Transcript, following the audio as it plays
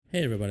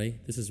Hey everybody,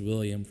 this is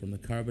William from the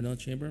Carbondale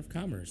Chamber of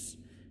Commerce.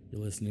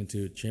 You're listening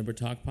to Chamber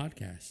Talk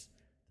Podcast,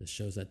 the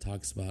show that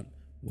talks about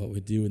what we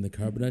do in the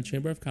Carbondale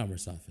Chamber of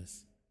Commerce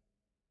office.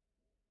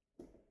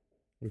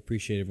 We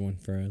appreciate everyone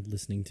for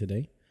listening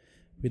today.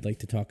 We'd like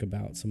to talk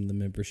about some of the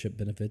membership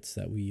benefits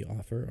that we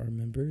offer our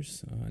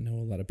members. I know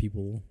a lot of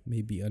people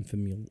may be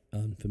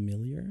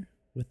unfamiliar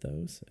with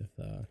those,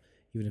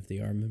 even if they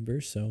are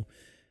members. So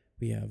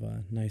we have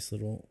a nice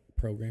little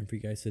program for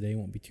you guys today. It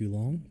won't be too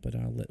long, but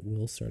I'll let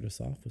Will start us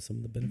off with some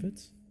of the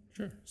benefits.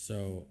 Sure.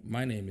 So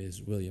my name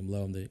is William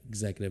Lowe. I'm the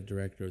Executive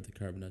Director of the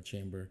Carbondale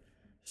Chamber.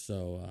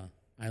 So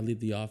I lead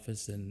the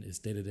office and its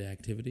day-to-day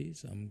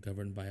activities. I'm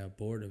governed by a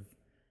board of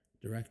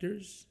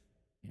directors,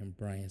 and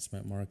Bryant's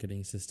my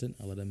marketing assistant.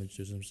 I'll let him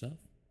introduce himself.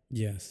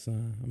 Yes,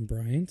 I'm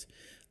Bryant.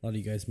 A lot of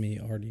you guys may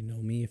already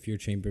know me. If you're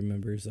chamber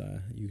members,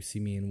 you see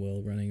me and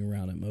Will running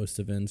around at most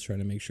events trying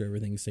to make sure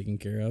everything's taken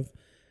care of.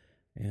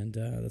 And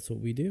that's what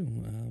we do.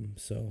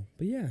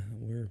 But yeah,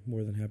 we're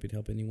more than happy to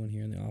help anyone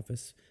here in the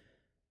office.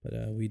 But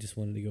we just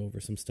wanted to go over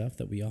some stuff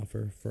that we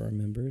offer for our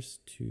members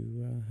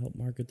to help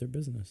market their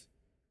business.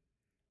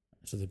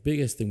 So the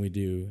biggest thing we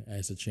do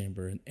as a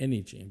chamber, in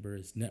any chamber,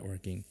 is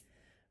networking.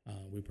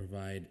 We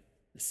provide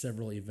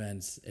several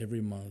events every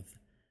month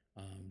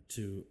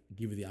to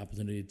give you the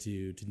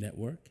opportunity to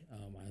network.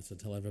 I also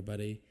tell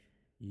everybody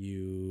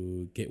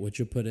you get what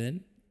you put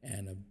in,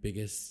 and the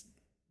biggest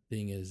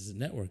thing is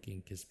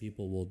networking, because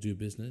people will do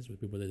business with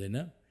people that they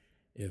know.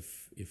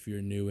 If you're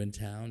new in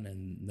town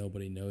and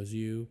nobody knows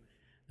you,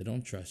 they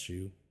don't trust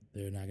you,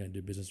 they're not going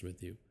to do business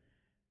with you.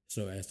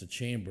 So as the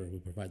chamber, we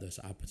provide those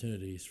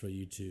opportunities for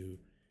you to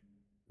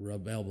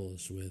rub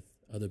elbows with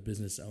other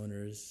business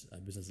owners,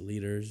 business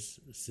leaders,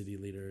 city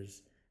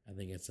leaders. I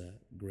think it's a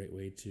great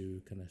way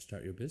to kind of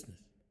start your business.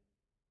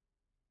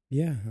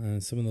 Yeah,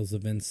 some of those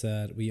events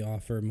that we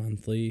offer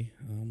monthly,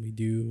 we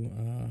do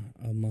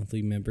a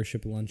monthly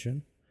membership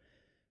luncheon,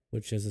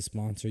 which as a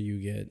sponsor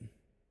you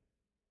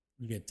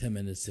get 10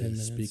 minutes to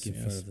speak in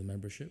front of the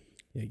membership.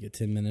 Yeah, you get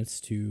 10 minutes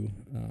to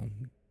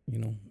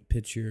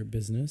pitch your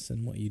business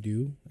and what you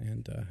do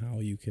and how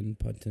you can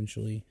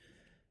potentially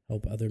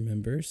help other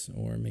members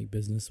or make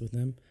business with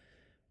them.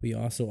 We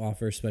also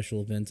offer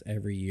special events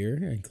every year,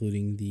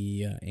 including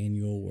the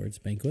annual awards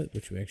banquet,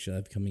 which we actually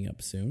have coming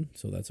up soon.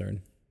 So that's our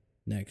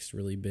next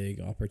really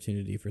big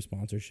opportunity for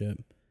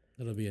sponsorship.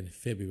 That'll be in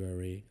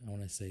February, I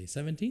want to say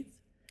 17th.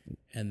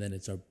 And then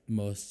it's our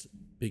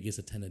biggest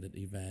attended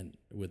event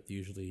with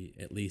usually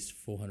at least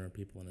 400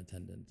 people in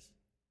attendance.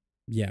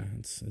 Yeah,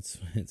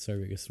 it's our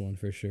biggest one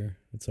for sure.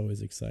 It's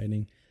always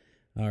exciting.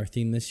 Our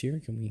theme this year,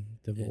 can we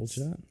divulge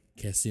that?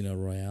 Casino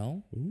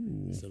Royale.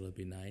 Ooh. So it'll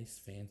be nice,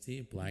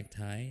 fancy, black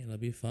tie. It'll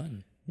be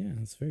fun. Yeah,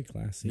 it's very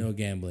classy. No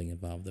gambling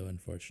involved, though,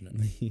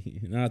 unfortunately.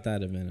 Not at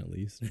that event, at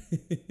least.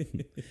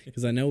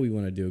 Because I know we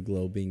want to do a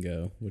glow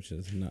bingo, which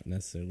is not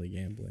necessarily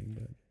gambling,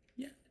 but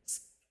yeah,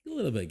 it's a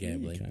little bit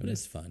gambling, but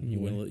it's fun. You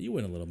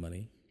win a little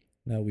money.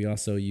 We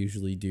also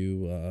usually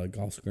do a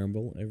golf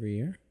scramble every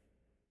year.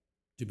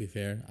 To be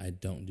fair, I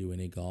don't do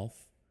any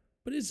golf,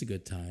 but it's a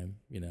good time,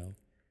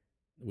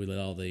 We let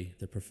all the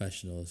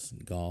professionals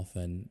golf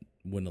and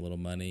win a little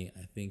money.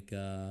 I think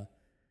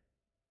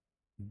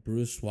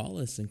Bruce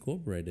Wallace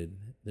Incorporated,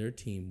 their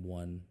team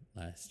won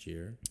last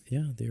year.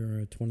 Yeah, they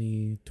were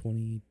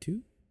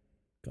 2022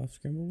 golf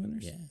scramble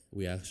winners. Yeah,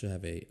 we actually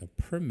have a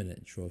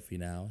permanent trophy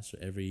now. So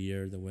every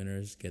year the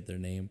winners get their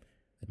name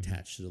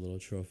attached to the little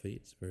trophy.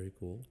 It's very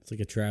cool. It's like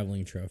a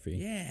traveling trophy.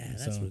 Yeah,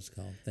 that's what it's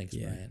called. Thanks,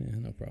 Bryant. Yeah,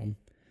 no problem.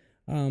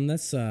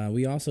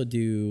 We also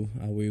do,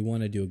 we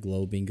want to do a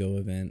glow bingo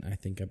event. I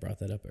think I brought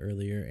that up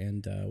earlier.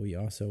 And we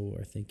also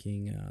are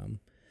thinking,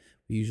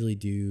 we usually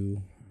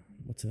do,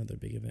 what's another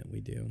big event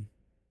we do?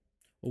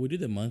 Well, we do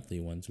the monthly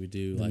ones. We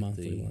do the like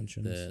monthly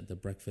luncheons. the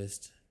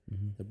breakfast,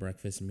 the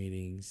breakfast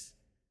meetings.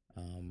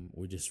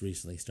 We just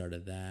recently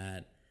started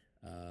that.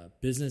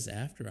 Business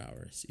after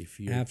hours.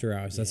 After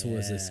hours, that's what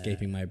was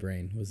escaping my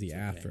brain, was the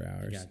after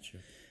hours. I got you.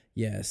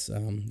 Yes,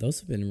 those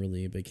have been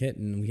really a big hit,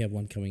 and we have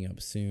one coming up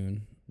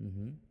soon.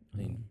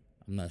 I'm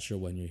not sure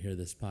when you hear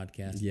this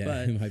podcast. Yeah,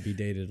 but it might be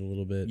dated a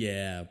little bit.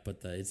 Yeah, but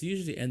it's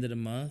usually end of the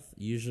month,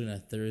 usually on a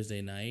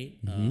Thursday night.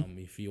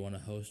 If you want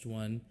to host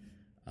one,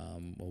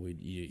 we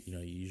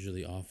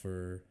usually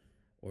offer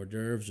hors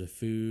d'oeuvres or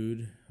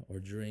food or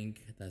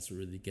drink. That's what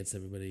really gets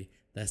everybody.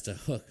 That's the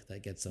hook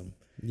that gets them.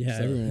 Yeah,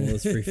 everyone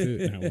loves free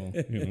food. Well,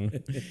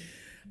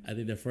 I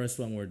think the first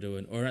one we're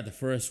doing, or not the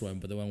first one,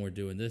 but the one we're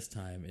doing this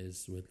time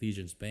is with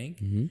Legion's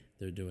Bank.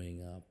 They're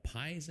doing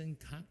pies and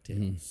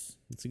cocktails.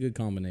 It's a good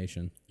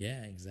combination.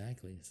 Yeah,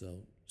 exactly.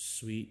 So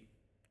sweet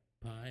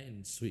pie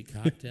and sweet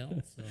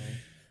cocktail. So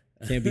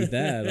can't beat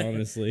that,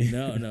 honestly.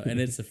 No, and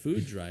it's a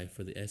food drive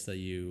for the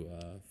SIU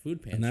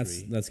food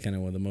pantry. And that's kind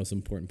of what the most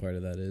important part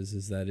of that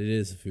is that it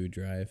is a food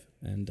drive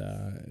and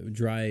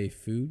dry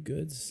food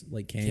goods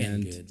like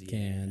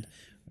canned.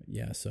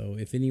 Yeah, so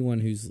if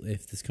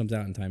this comes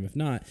out in time, if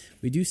not,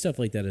 we do stuff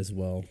like that as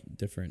well,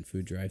 different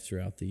food drives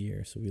throughout the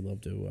year. So we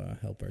love to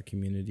help our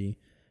community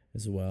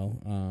as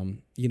well.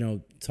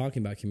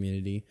 Talking about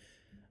community,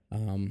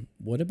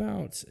 What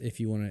about if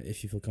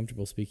you feel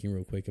comfortable speaking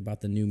real quick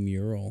about the new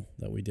mural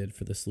that we did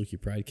for the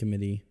Saluki Pride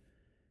Committee?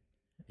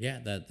 Yeah,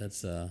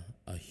 that's a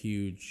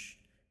huge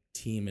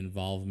team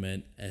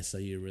involvement.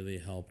 SIU really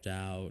helped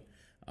out.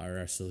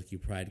 Our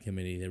Saluki Pride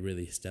Committee, they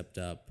really stepped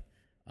up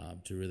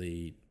to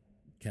really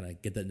kind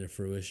of get that into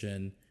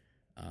fruition.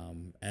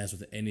 As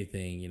with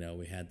anything,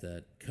 we had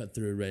to cut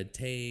through red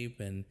tape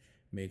and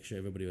make sure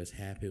everybody was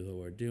happy with what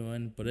we're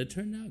doing. But it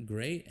turned out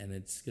great, and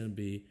it's going to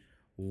be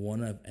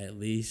one of at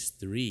least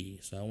 3.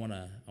 So I want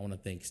to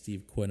thank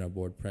Steve Quinn, our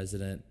board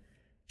president,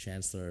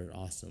 Chancellor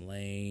Austin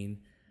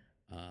Lane,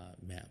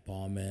 Matt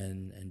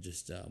Bauman, and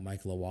just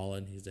Michael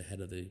Wallen. He's the head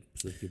of the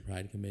Saluki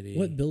Pride Committee.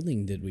 What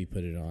building did we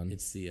put it on?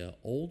 It's the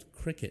old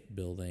Cricket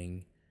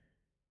building.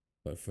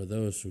 But for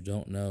those who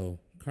don't know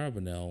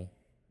Carbonell,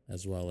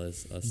 as well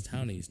as us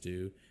townies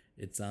do,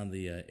 it's on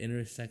the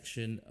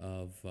intersection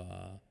of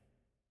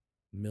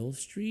Mill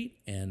Street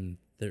and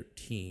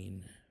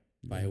 13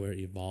 by where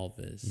Evolve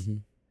is. Mm-hmm.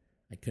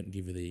 I couldn't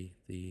give you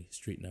the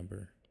street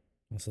number.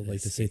 Also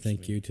like to say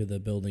thank you to the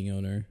building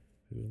owner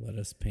who let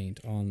us paint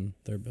on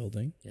their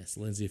building. Yes,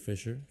 Lindsay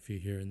Fisher, if you're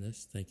hearing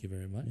this, thank you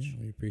very much. Yeah,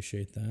 we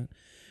appreciate that.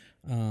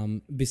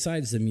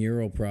 Besides the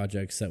mural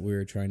projects that we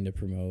were trying to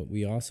promote,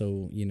 we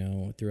also,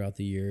 throughout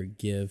the year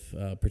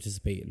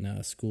participate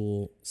in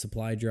school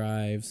supply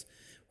drives.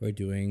 We're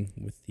doing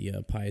with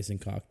the pies and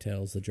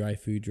cocktails, the dry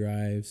food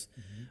drives.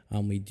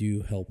 Mm-hmm. We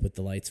do help with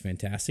the Lights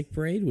Fantastic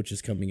Parade, which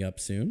is coming up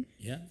soon.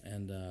 Yeah,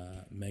 and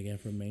Megan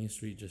from Main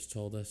Street just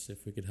told us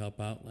if we could help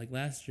out like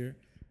last year.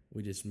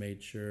 We just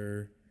made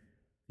sure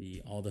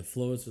all the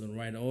floats were in the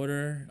right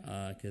order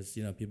because,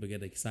 people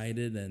get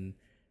excited and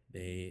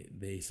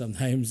they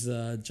sometimes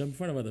jump in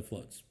front of other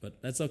floats,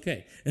 but that's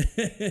okay.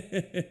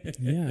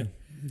 yeah,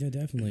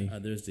 definitely.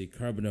 There's the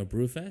Carbonell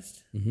Brew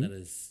Fest mm-hmm. that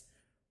is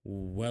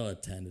well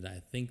attended.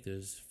 I think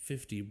there's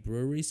 50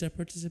 breweries that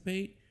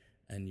participate,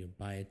 and you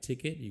buy a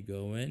ticket, you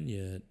go in,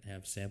 you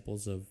have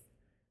samples of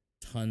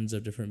tons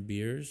of different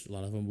beers, a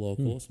lot of them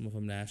local, some of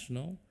them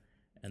national,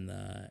 and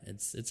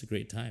it's a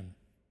great time.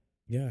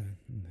 Yeah,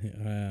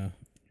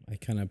 I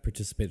kind of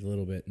participated a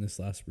little bit in this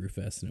last brew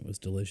fest, and it was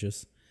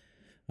delicious.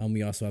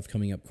 We also have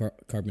coming up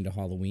Carbondale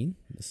Halloween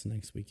this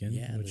next weekend.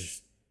 Yeah, which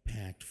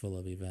packed full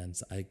of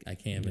events. I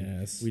can't even.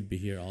 Yes. We'd be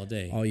here all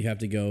day. All you have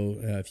to go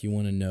if you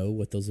want to know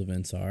what those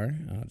events are,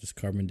 just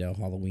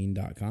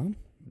carbondalehalloween.com.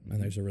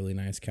 And there's a really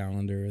nice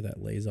calendar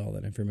that lays all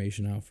that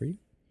information out for you.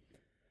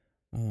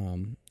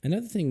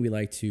 Another thing we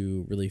like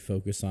to really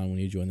focus on when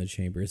you join the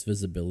chamber is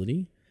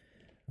visibility.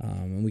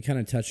 And we kind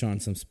of touch on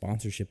some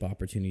sponsorship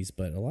opportunities,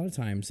 but a lot of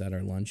times at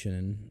our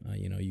luncheon,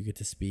 you get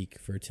to speak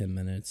for 10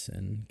 minutes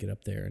and get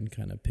up there and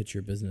kind of pitch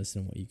your business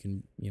and what you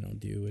can,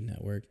 do and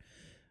network.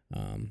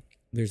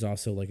 There's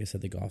also, like I said,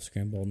 the golf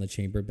scramble and the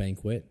chamber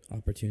banquet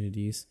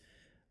opportunities.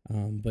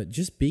 But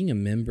just being a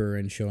member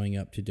and showing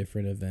up to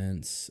different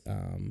events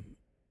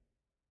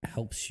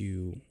helps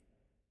you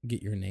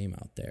get your name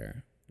out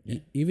there. Yeah.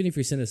 Even if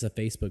you send us a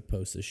Facebook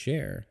post to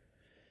share,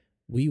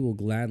 we will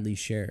gladly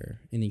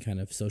share any kind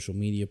of social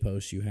media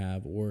post you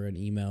have or an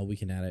email. We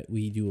can add it.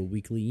 We do a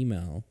weekly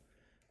email,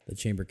 the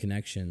Chamber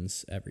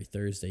Connections, every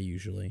Thursday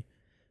usually.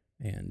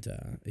 And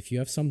if you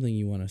have something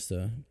you want us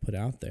to put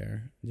out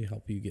there to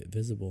help you get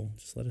visible,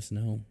 just let us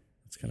know.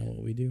 That's kind of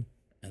what we do.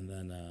 And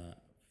then as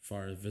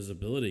far as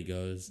visibility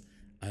goes,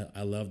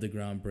 I love the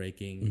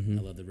groundbreaking. Mm-hmm.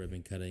 I love the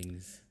ribbon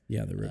cuttings.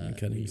 Yeah, the ribbon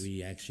cuttings.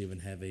 We actually even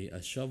have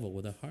a shovel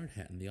with a hard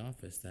hat in the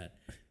office that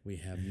we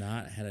have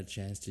not had a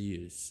chance to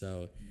use.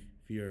 So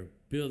if you're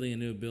building a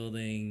new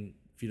building,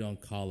 if you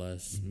don't call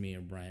us, me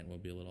and Bryant will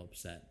be a little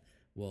upset.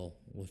 We'll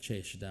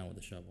chase you down with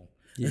a shovel.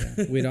 Yeah,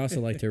 we'd also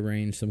like to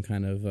arrange some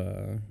kind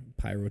of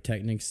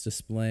pyrotechnics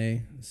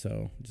display.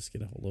 So just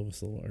get a hold of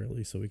us a little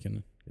early so we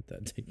can get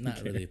that taken Not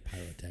care. really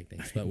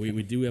pyrotechnics, but we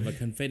do have a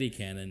confetti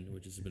cannon,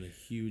 which has been a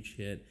huge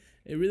hit.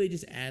 It really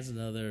just adds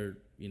another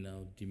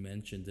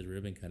dimension to the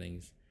ribbon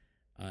cuttings,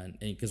 and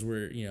because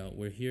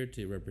we're here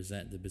to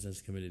represent the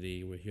business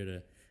community, we're here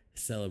to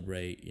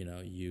celebrate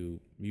you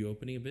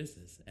opening a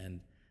business,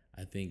 and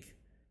I think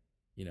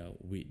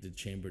the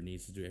chamber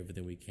needs to do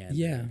everything we can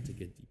to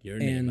get your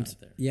name out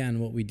there. Yeah,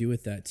 and what we do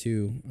with that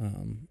too,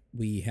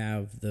 we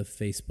have the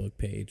Facebook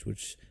page,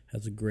 which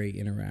has a great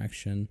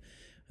interaction.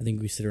 I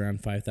think we sit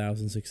around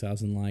 5,000,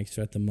 6,000 likes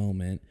at the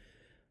moment.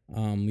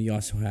 We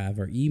also have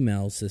our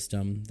email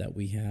system that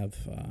we have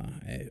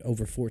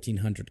over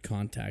 1,400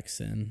 contacts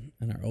in,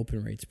 and our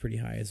open rate's pretty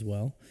high as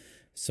well.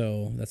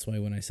 So that's why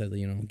when I said,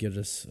 give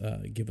us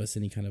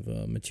any kind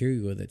of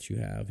material that you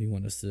have, you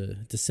want us to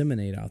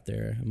disseminate out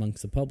there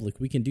amongst the public,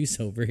 we can do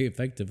so very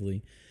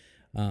effectively.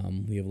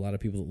 We have a lot of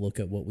people that look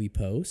at what we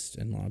post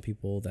and a lot of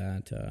people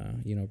that,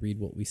 read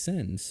what we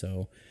send.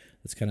 So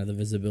that's kind of the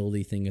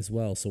visibility thing as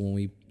well. So when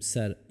we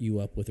set you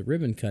up with a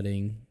ribbon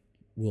cutting,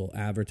 we'll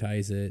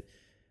advertise it,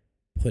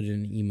 put it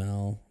in an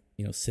email,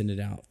 send it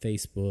out,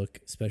 Facebook,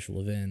 special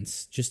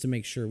events, just to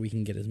make sure we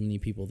can get as many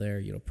people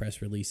there,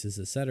 press releases,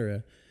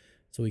 etc.,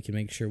 so we can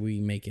make sure we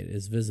make it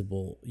as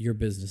visible, your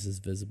business as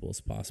visible as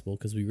possible,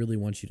 because we really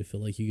want you to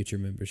feel like you get your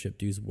membership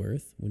dues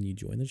worth when you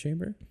join the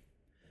chamber,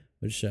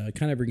 which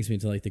kind of brings me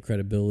to like the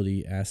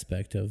credibility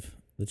aspect of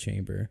the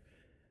chamber.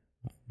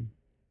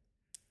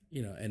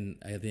 And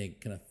I think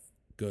it kind of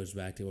goes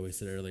back to what we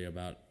said earlier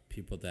about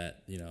people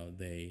that,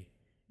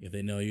 if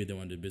they know you, they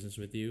want to do business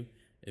with you.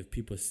 If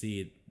people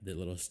see the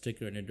little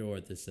sticker on your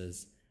door that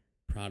says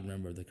proud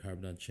member of the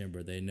Carbondale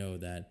Chamber, they know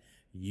that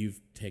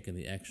you've taken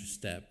the extra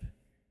step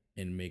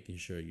in making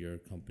sure your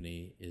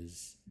company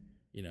is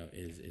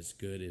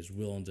good, is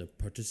willing to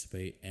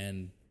participate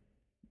and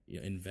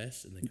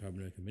invest in the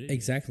Carbondale community.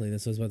 Exactly.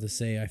 That's what I was about to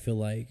say. I feel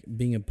like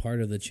being a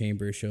part of the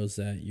chamber shows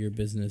that your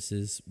business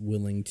is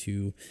willing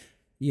to,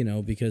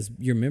 because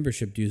your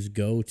membership dues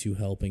go to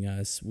helping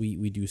us.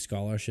 We do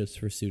scholarships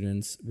for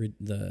students,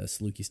 the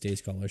Saluki State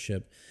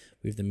Scholarship.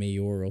 We have the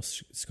mayoral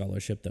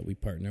scholarship that we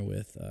partner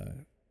with,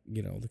 the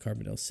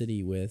Carbondale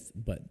City with.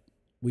 But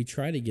we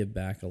try to give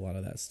back a lot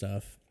of that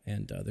stuff.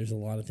 And there's a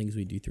lot of things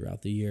we do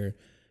throughout the year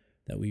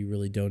that we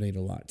really donate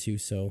a lot to.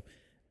 So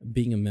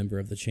being a member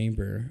of the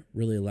chamber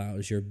really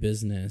allows your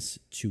business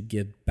to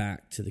give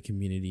back to the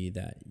community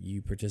that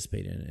you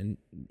participate in. And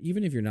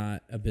even if you're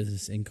not a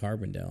business in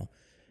Carbondale,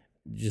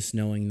 just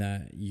knowing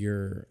that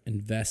your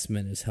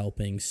investment is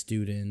helping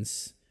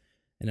students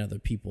and other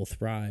people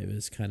thrive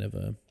is kind of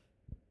a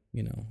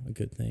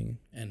good thing.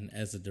 And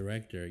as a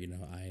director,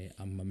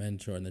 I'm a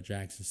mentor in the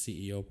Jackson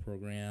CEO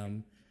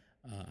program.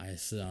 I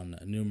sit on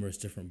numerous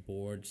different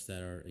boards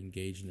that are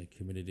engaged in the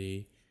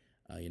community.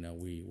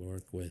 We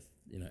work with,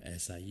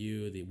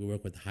 SIU. We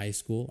work with high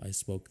school. I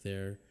spoke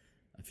there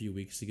a few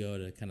weeks ago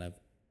to kind of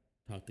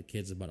talk to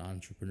kids about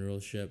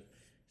entrepreneurship.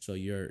 So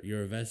your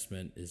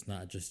investment is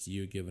not just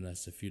you giving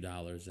us a few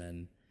dollars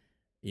and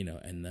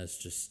us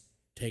just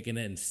taking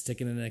it and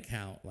sticking it in an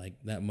account. Like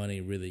that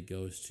money really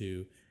goes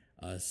to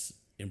us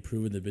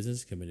improving the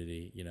business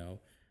community.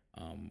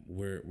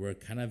 We're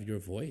kind of your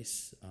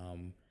voice.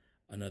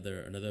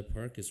 Another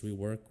perk is we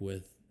work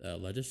with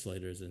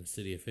legislators and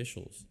city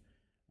officials.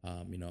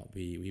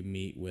 We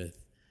meet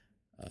with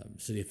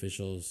city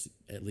officials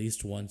at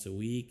least once a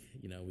week.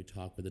 We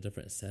talk with the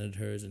different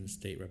senators and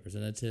state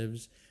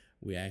representatives.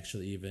 We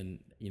actually even,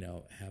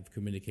 have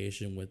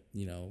communication with,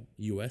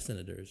 U.S.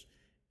 senators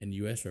and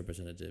U.S.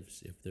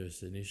 representatives. If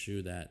there's an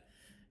issue that,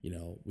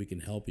 we can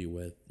help you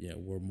with,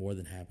 we're more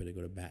than happy to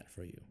go to bat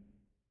for you.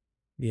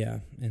 Yeah,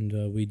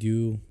 and we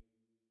do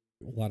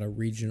a lot of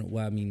regional,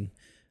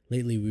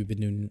 lately we've been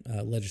doing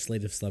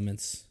legislative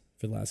summits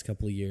for the last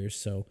couple of years,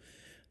 so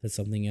that's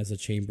something as a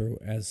chamber,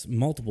 as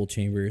multiple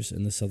chambers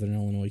in the Southern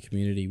Illinois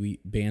community, we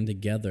band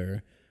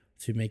together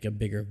to make a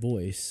bigger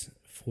voice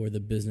for the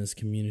business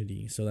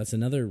community. So that's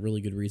another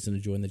really good reason to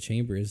join the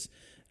chamber, is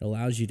it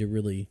allows you to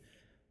really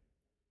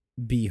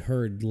be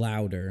heard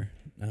louder.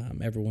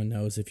 Everyone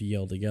knows if you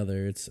yell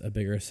together, it's a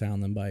bigger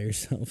sound than by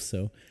yourself.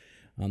 So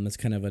that's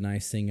kind of a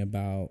nice thing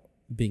about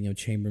being a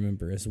chamber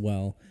member as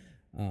well.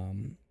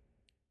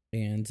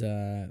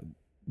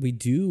 We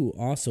do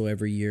also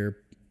every year,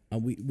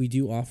 we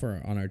do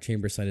offer on our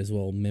chamber site as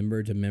well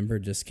member-to-member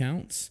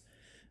discounts.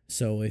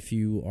 So if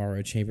you are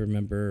a chamber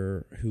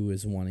member who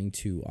is wanting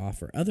to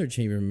offer other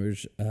chamber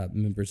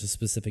members a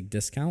specific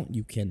discount,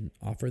 you can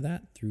offer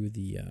that through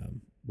the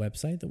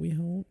website that we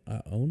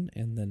own.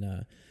 And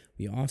then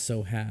we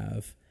also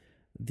have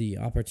the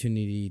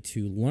opportunity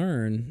to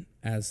learn,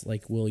 as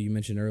like Will, you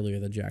mentioned earlier,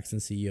 the Jackson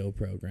CEO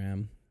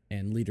program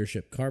and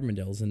Leadership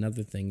Carbondale is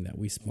another thing that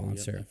we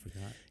sponsor. Oh, yep, I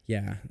forgot.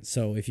 Yeah.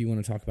 So if you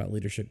want to talk about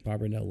Leadership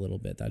Carbondale a little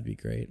bit, that'd be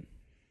great.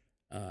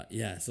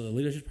 So the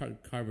Leadership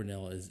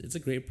Carbondale it's a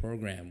great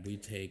program. We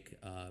take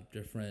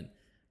different,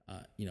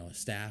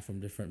 staff from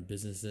different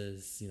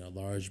businesses,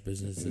 large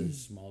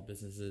businesses, small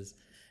businesses,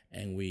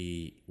 and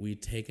we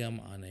take them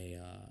on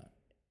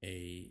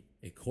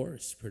a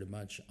course pretty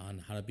much on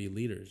how to be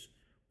leaders.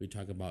 We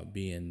talk about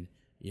being,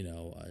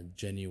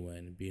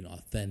 genuine, being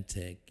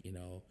authentic,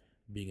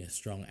 being a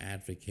strong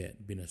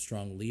advocate, being a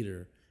strong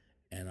leader.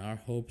 And our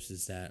hopes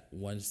is that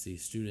once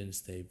these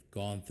students, they've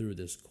gone through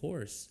this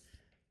course,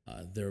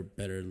 they're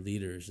better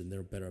leaders and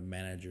they're better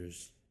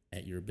managers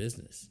at your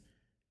business.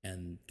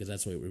 And because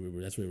that's what we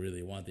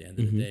really want. At the end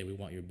of the day, we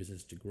want your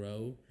business to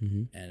grow.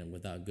 And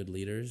without good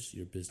leaders,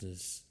 your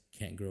business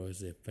can't grow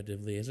as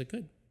effectively as it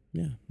could.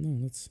 Yeah,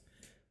 no,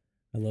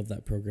 I love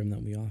that program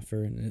that we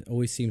offer. And it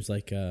always seems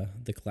like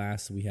the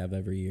class we have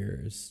every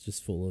year is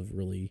just full of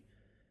really,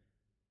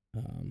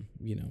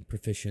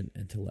 proficient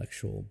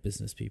intellectual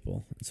business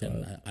people. And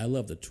so I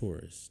love the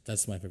tours.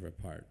 That's my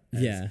favorite part.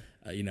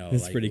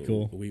 It's pretty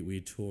cool.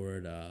 We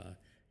toured,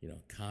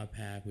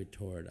 Compact. We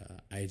toured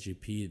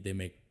IGP. They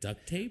make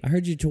duct tape. I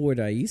heard you toured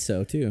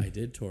IESO too. I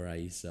did tour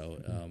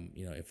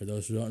IESO. For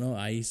those who don't know,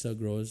 IESO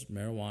grows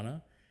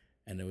marijuana,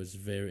 and it was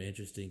very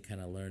interesting,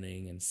 kind of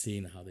learning and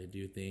seeing how they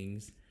do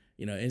things.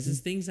 It's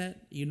just things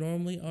that you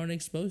normally aren't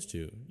exposed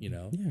to.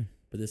 Yeah.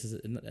 But this is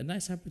a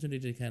nice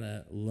opportunity to kind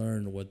of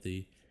learn what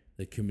the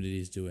the community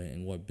is doing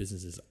and what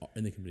businesses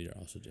in the community are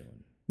also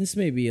doing. This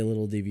may be a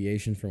little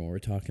deviation from what we're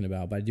talking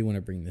about, but I do want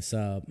to bring this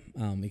up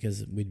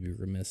because we'd be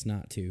remiss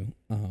not to.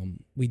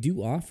 We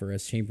do offer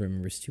as chamber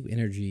members to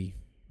energy,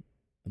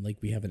 like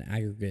we have an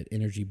aggregate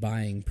energy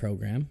buying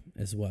program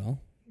as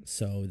well.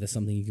 So that's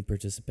something you can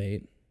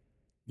participate.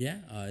 Yeah,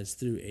 it's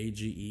through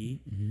AGE.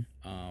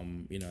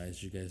 Mm-hmm.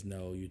 As you guys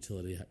know,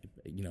 utility,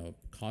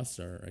 costs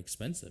are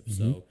expensive.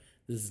 Mm-hmm. So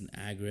this is an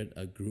aggregate,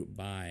 a group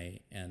buy,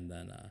 and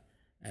then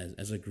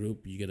as a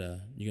group, you get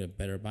a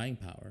better buying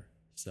power.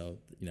 So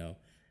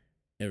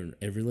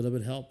every little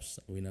bit helps.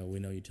 We know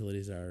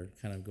utilities are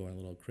kind of going a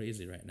little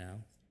crazy right now.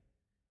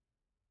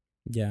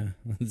 Yeah,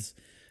 it's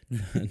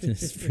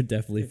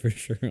definitely for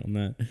sure on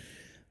that.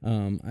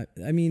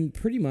 I mean,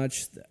 pretty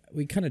much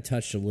we kind of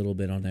touched a little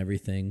bit on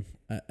everything,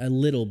 a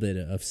little bit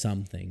of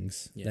some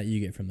things that you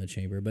get from the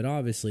chamber, but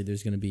obviously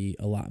there's going to be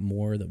a lot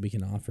more that we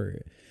can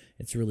offer.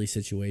 It's really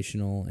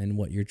situational and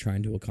what you're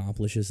trying to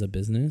accomplish as a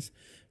business.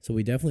 So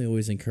we definitely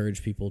always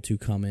encourage people to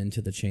come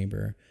into the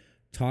chamber,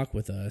 talk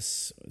with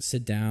us,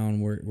 sit down.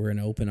 We're an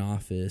open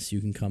office. You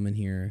can come in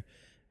here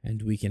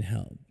and we can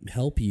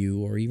help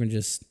you or even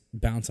just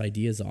bounce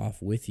ideas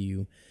off with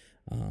you.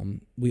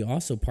 We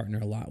also partner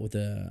a lot with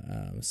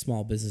a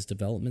small business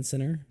development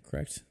center,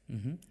 correct?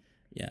 Mm-hmm.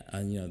 Yeah,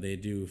 they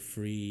do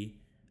free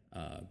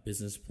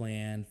business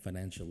plan,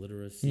 financial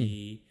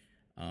literacy.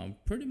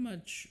 Pretty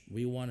much,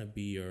 we want to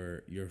be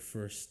your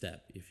first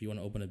step. If you want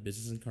to open a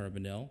business in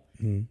Carbondale,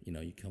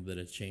 you come to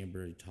the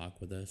chamber, you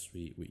talk with us.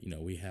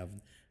 We have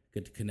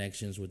good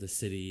connections with the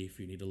city. If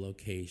you need a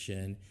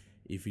location,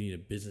 if you need a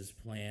business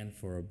plan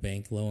for a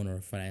bank loan or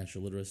a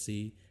financial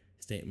literacy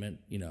statement,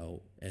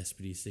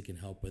 SBDC can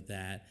help with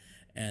that.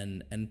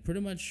 And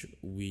pretty much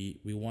we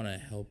want to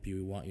help you.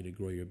 We want you to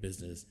grow your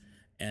business.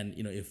 And,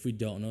 if we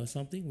don't know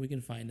something, we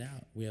can find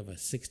out. We have a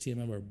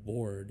 16-member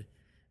board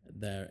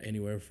that are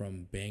anywhere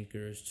from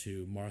bankers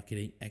to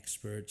marketing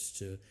experts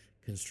to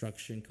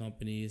construction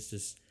companies.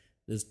 Just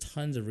there's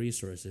tons of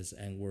resources,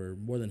 and we're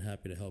more than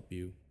happy to help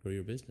you grow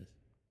your business.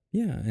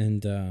 Yeah,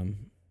 and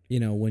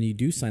when you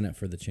do sign up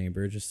for the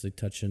chamber, just to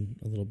touch on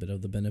a little bit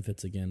of the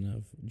benefits again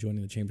of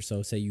joining the chamber.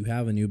 So say you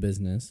have a new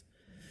business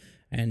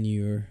and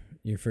your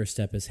first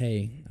step is,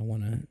 hey, I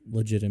want to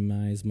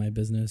legitimize my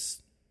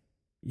business,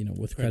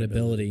 with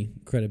credibility.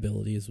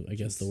 Credibility is, I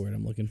guess, the word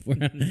I'm looking for.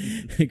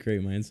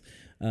 Great minds.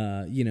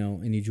 And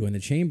you join the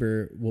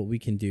chamber, what we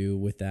can do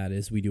with that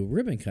is we do a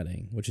ribbon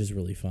cutting, which is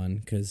really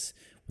fun because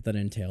what that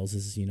entails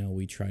is,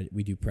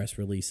 we do press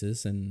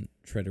releases and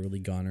try to really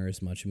garner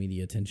as much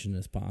media attention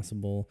as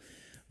possible.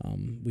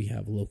 We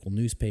have local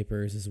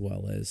newspapers as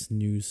well as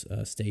news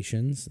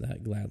stations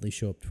that gladly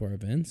show up to our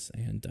events.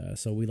 And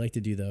so we like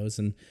to do those.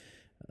 And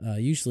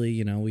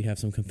usually, we have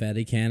some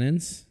confetti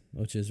cannons,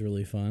 which is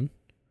really fun.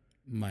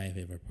 My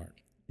favorite part.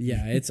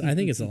 Yeah, I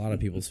think it's a lot of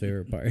people's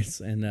favorite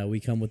parts. And we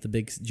come with the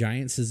big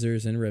giant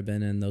scissors and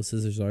ribbon, and those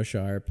scissors are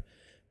sharp.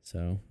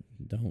 So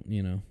don't,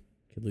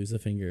 could lose a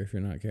finger if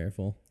you're not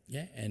careful.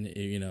 Yeah, and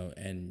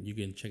and you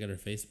can check out our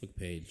Facebook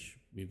page.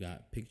 We've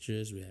got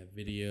pictures, we have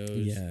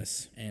videos.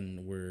 Yes.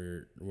 And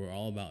we're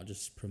all about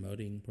just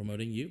promoting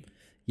you.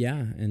 Yeah,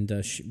 and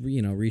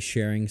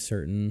resharing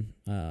certain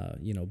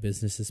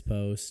businesses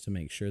posts to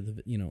make sure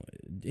that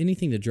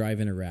anything to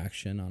drive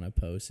interaction on a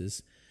post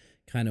is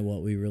kind of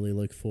what we really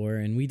look for.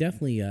 And we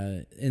definitely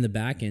in the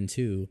back end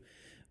too,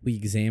 we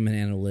examine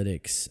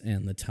analytics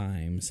and the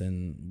times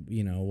and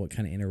what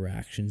kind of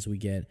interactions we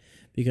get,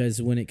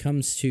 because when it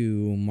comes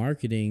to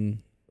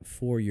marketing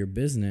for your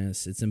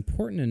business, it's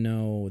important to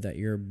know that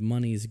your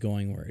money is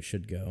going where it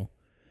should go.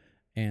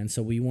 And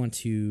so we want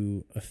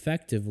to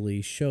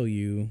effectively show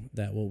you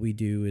that what we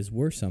do is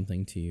worth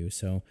something to you.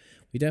 So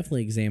we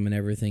definitely examine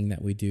everything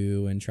that we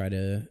do and try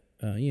to,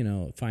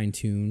 fine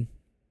tune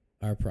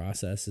our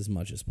process as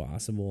much as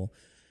possible.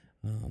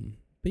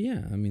 But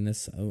yeah, I mean,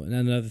 that's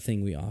another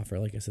thing we offer,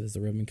 like I said, is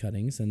the ribbon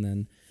cuttings. And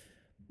then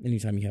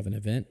anytime you have an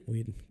event,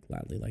 we'd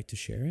gladly like to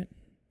share it.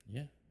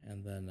 Yeah.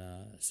 And then,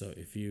 so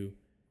if you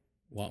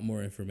want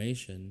more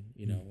information,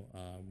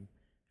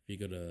 if you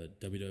go to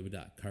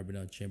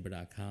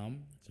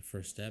www.carbonellechamber.com, it's the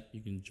first step.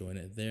 You can join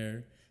it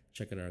there.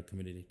 Check out our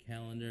community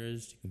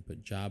calendars. You can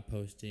put job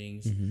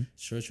postings,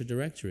 search your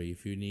directory.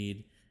 If you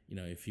need,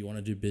 if you want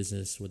to do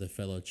business with a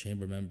fellow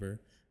chamber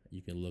member,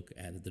 you can look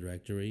at the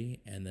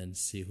directory and then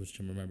see who's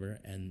chamber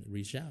member and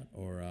reach out.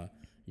 Or,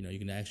 you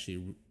can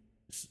actually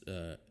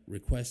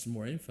request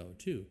more info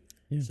too.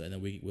 Yeah. So and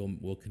then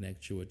we'll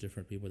connect you with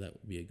different people that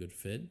would be a good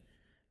fit.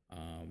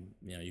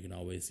 You can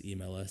always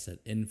email us at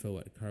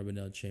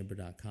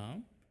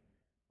info@carbonellechamber.com.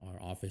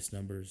 Our office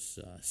number's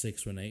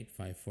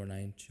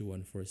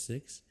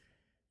 618-549-2146.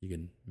 You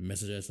can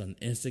message us on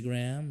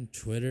Instagram,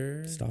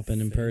 Twitter. Stop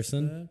in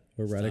person.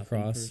 We're right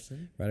across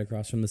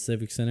from the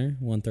Civic Center,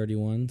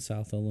 131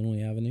 South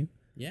Illinois Avenue.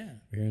 Yeah.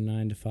 We're here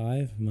 9 to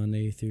 5,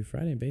 Monday through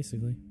Friday,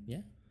 basically. Yeah.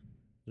 Is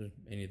there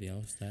anything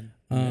else, Dan?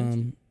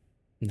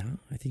 No,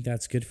 I think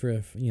that's good for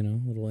a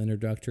little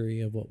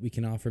introductory of what we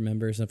can offer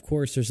members. Of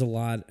course, there's a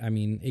lot. I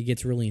mean, it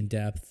gets really in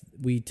depth.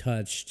 We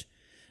touched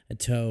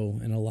toe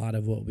in a lot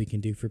of what we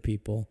can do for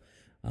people,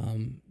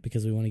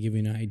 because we want to give you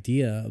an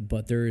idea,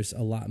 but there's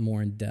a lot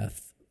more in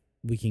depth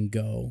we can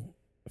go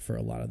for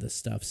a lot of this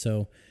stuff.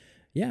 So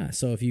yeah,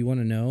 so if you want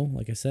to know,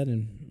 like I said,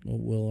 and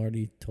Will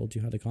already told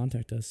you how to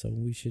contact us, so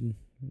we should,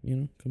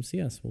 come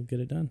see us. We'll get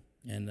it done.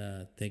 And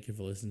thank you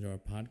for listening to our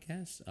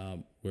podcast.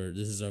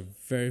 This is our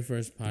very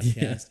first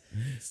podcast,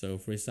 so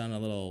if we sound a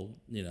little,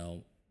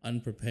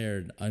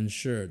 unprepared,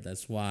 unsure,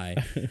 that's why.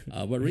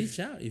 But reach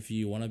out if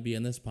you want to be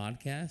in this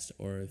podcast,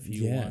 or if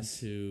you want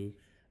to.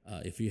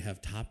 If you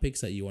have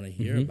topics that you want to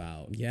hear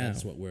about,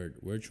 that's what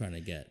we're trying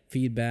to get.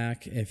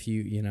 Feedback. If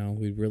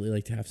we'd really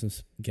like to have some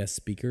guest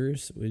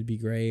speakers. Would be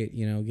great.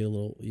 Get a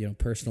little,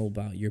 personal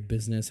about your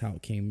business, how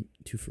it came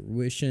to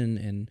fruition,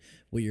 and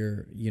what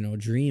your,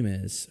 dream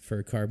is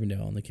for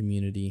Carbondale and the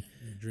community.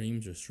 Your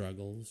dreams or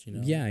struggles,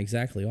 Yeah,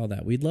 exactly. All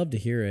that. We'd love to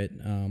hear it.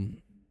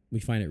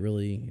 We find it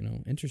really,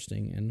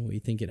 interesting, and we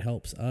think it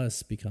helps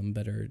us become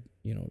better,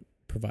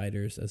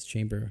 providers as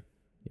chamber,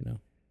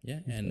 Yeah,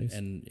 and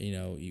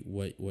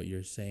what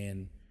you're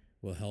saying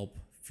will help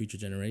future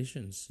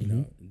generations.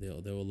 They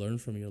will learn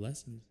from your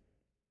lessons.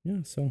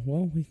 Yeah. So,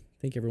 we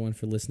thank everyone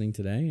for listening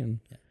today, and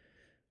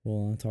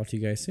we'll talk to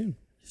you guys soon.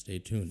 Stay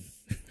tuned.